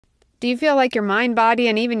Do you feel like your mind, body,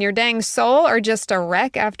 and even your dang soul are just a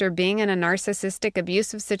wreck after being in a narcissistic,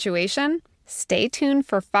 abusive situation? Stay tuned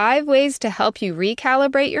for 5 ways to help you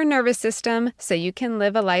recalibrate your nervous system so you can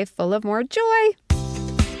live a life full of more joy.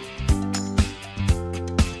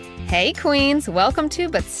 Hey queens, welcome to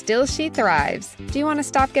But Still She Thrives. Do you want to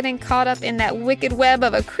stop getting caught up in that wicked web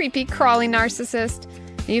of a creepy, crawling narcissist?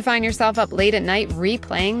 Do you find yourself up late at night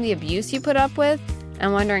replaying the abuse you put up with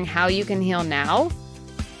and wondering how you can heal now?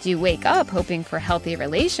 Do you wake up hoping for healthy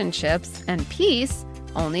relationships and peace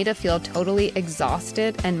only to feel totally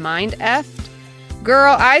exhausted and mind effed?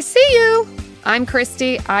 Girl, I see you! I'm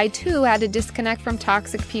Christy. I too had to disconnect from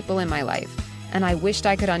toxic people in my life, and I wished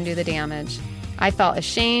I could undo the damage. I felt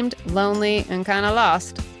ashamed, lonely, and kind of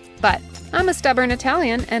lost. But I'm a stubborn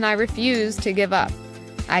Italian, and I refuse to give up.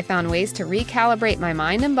 I found ways to recalibrate my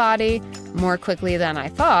mind and body more quickly than I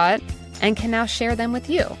thought, and can now share them with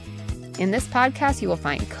you. In this podcast, you will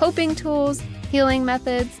find coping tools, healing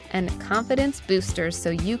methods, and confidence boosters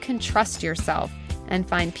so you can trust yourself and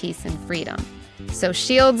find peace and freedom. So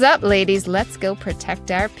shields up, ladies. Let's go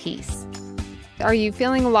protect our peace. Are you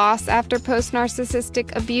feeling lost after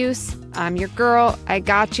post-narcissistic abuse? I'm your girl. I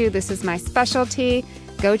got you. This is my specialty.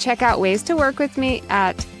 Go check out ways to work with me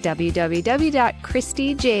at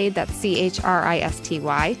www.christyjade, that's CHRISTY,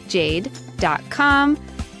 jade.com.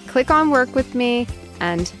 Click on Work With Me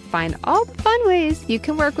and find all the fun ways you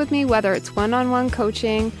can work with me, whether it's one-on-one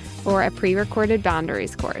coaching or a pre-recorded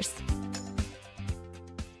boundaries course.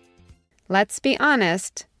 Let's be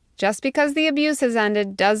honest. Just because the abuse has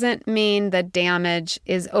ended doesn't mean the damage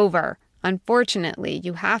is over. Unfortunately,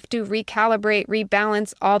 you have to recalibrate,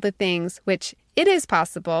 rebalance all the things, which it is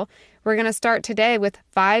possible. We're going to start today with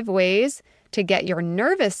 5 ways to get your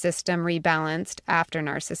nervous system rebalanced after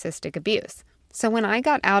narcissistic abuse. So when I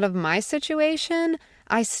got out of my situation,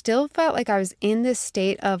 I still felt like I was in this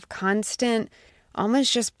state of constant,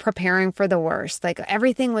 almost just preparing for the worst. Like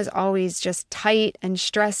everything was always just tight and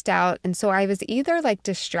stressed out. And so I was either like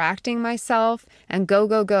distracting myself and go,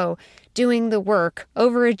 doing the work,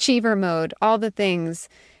 overachiever mode, all the things,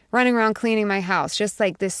 running around cleaning my house, just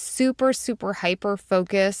like this super, super hyper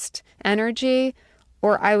focused energy,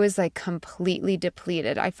 or I was like completely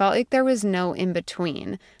depleted. I felt like there was no in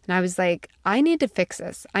between. And I was like, I need to fix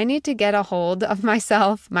this. I need to get a hold of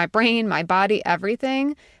myself, my brain, my body,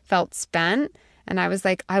 everything felt spent. And I was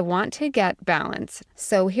like, I want to get balance.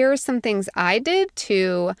 So here are some things I did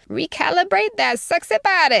to recalibrate that sexy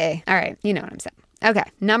body. All right, you know what I'm saying. Okay,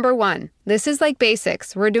 number 1. This is like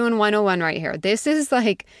basics. We're doing 101 right here. This is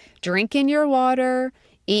like drinking your water,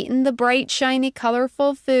 eating the bright, shiny,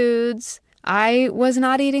 colorful foods. I was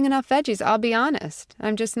not eating enough veggies, I'll be honest.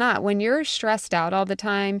 I'm just not. When you're stressed out all the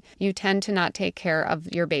time, you tend to not take care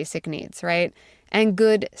of your basic needs, right? And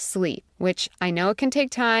good sleep, which I know it can take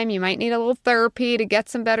time. You might need a little therapy to get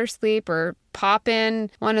some better sleep or pop in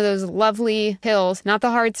one of those lovely pills, not the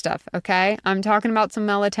hard stuff, okay? I'm talking about some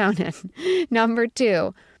melatonin. Number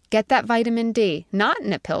 2, get that vitamin D, not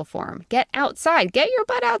in a pill form. Get outside. Get your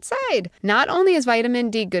butt outside. Not only is vitamin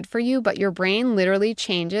D good for you, but your brain literally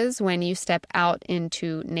changes when you step out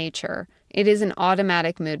into nature. It is an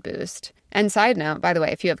automatic mood boost. And side note, by the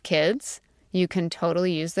way, if you have kids, you can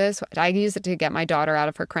totally use this. I use it to get my daughter out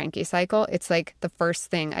of her cranky cycle. It's like the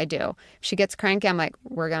first thing I do. If she gets cranky, I'm like,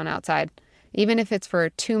 we're going outside. Even if it's for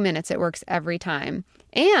 2 minutes, it works every time.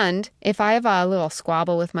 And if I have a little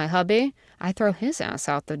squabble with my hubby, I throw his ass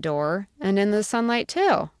out the door and in the sunlight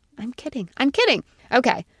too. I'm kidding.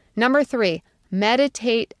 Okay, number 3,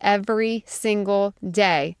 meditate every single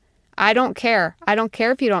day. I don't care. I don't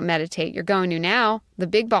care if you don't meditate. You're going to now. The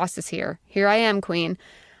big boss is here. Here I am, queen.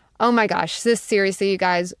 Oh my gosh, this seriously, you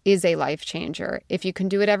guys, is a life changer. If you can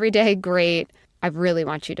do it every day, great. I really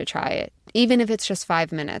want you to try it, even if it's just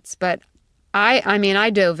 5 minutes. But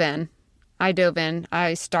I dove in.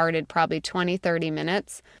 I started probably 20, 30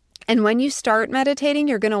 minutes. And when you start meditating,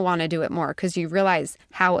 you're going to want to do it more because you realize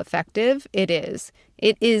how effective it is.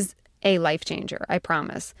 It is a life changer, I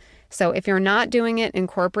promise. So if you're not doing it,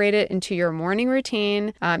 incorporate it into your morning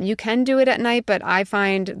routine. You can do it at night, but I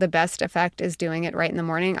find the best effect is doing it right in the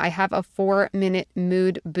morning. I have a 4-minute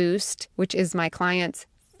mood boost, which is my client's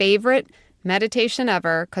favorite meditation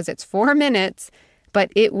ever because it's 4 minutes, but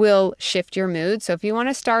it will shift your mood. So if you want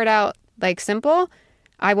to start out like simple,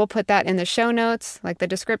 I will put that in the show notes, like the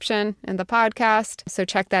description in the podcast. So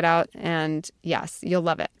check that out. And yes, you'll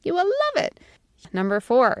love it. You will love it. Number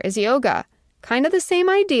 4 is yoga. Kind of the same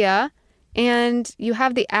idea, and you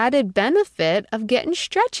have the added benefit of getting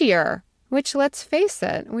stretchier, which, let's face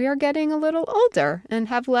it, we are getting a little older and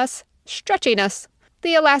have less stretchiness.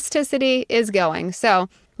 The elasticity is going, so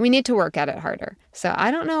we need to work at it harder. So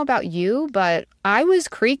I don't know about you, but I was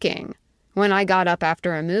creaking when I got up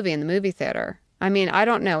after a movie in the movie theater. I mean, I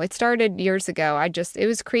don't know. It started years ago. It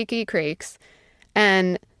was creaky creaks.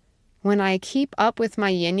 And when I keep up with my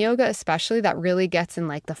yin yoga, especially, that really gets in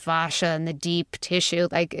like the fascia and the deep tissue,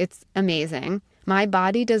 like it's amazing. My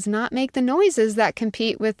body does not make the noises that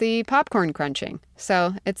compete with the popcorn crunching.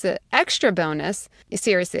 So it's an extra bonus.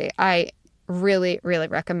 Seriously, I really, really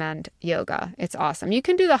recommend yoga. It's awesome. You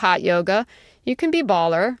can do the hot yoga. You can be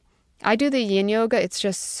baller. I do the yin yoga. It's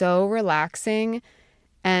just so relaxing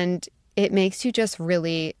and it makes you just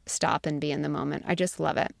really stop and be in the moment. I just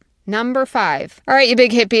love it. Number 5. All right, you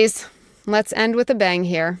big hippies. Let's end with a bang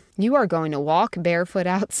here. You are going to walk barefoot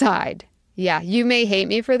outside. Yeah, you may hate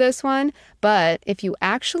me for this one, but if you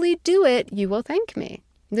actually do it, you will thank me.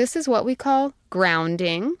 This is what we call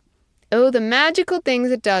grounding. Oh, the magical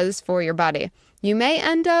things it does for your body. You may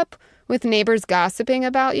end up with neighbors gossiping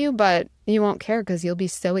about you, but you won't care because you'll be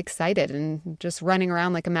so excited and just running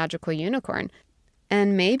around like a magical unicorn.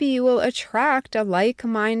 And maybe you will attract a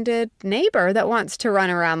like-minded neighbor that wants to run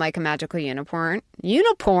around like a magical unicorn.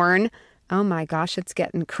 Unicorn? Oh my gosh, it's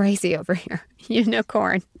getting crazy over here.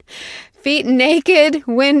 Unicorn. Feet naked,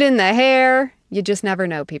 wind in the hair. You just never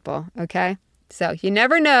know, people, okay? So you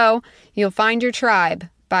never know. You'll find your tribe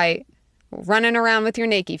by running around with your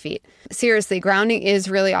naked feet. Seriously, grounding is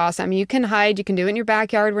really awesome. You can hide. You can do it in your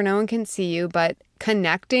backyard where no one can see you, but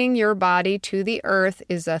connecting your body to the earth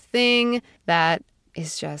is a thing that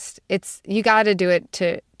is just, you got to do it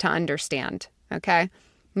to understand, okay?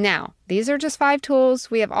 Now, these are just 5 tools.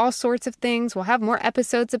 We have all sorts of things. We'll have more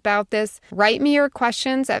episodes about this. Write me your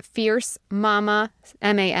questions at fiercemama,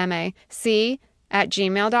 MAMAC,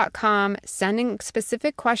 @gmail.com, sending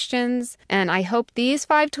specific questions. And I hope these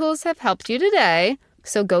 5 tools have helped you today.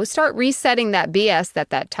 So go start resetting that BS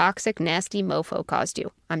that toxic, nasty mofo caused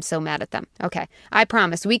you. I'm so mad at them. Okay, I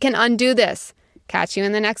promise we can undo this. Catch you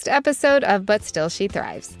in the next episode of But Still She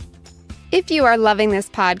Thrives. If you are loving this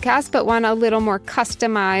podcast but want a little more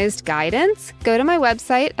customized guidance, go to my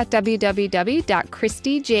website at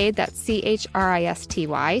www.christyjade, that's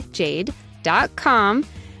CHRISTY, jade.com,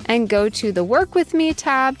 and go to the Work With Me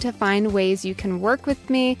tab to find ways you can work with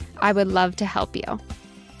me. I would love to help you.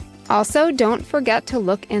 Also, don't forget to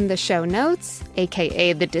look in the show notes,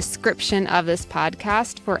 aka the description of this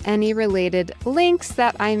podcast, for any related links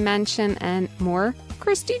that I mention and more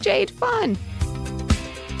Christy Jade fun.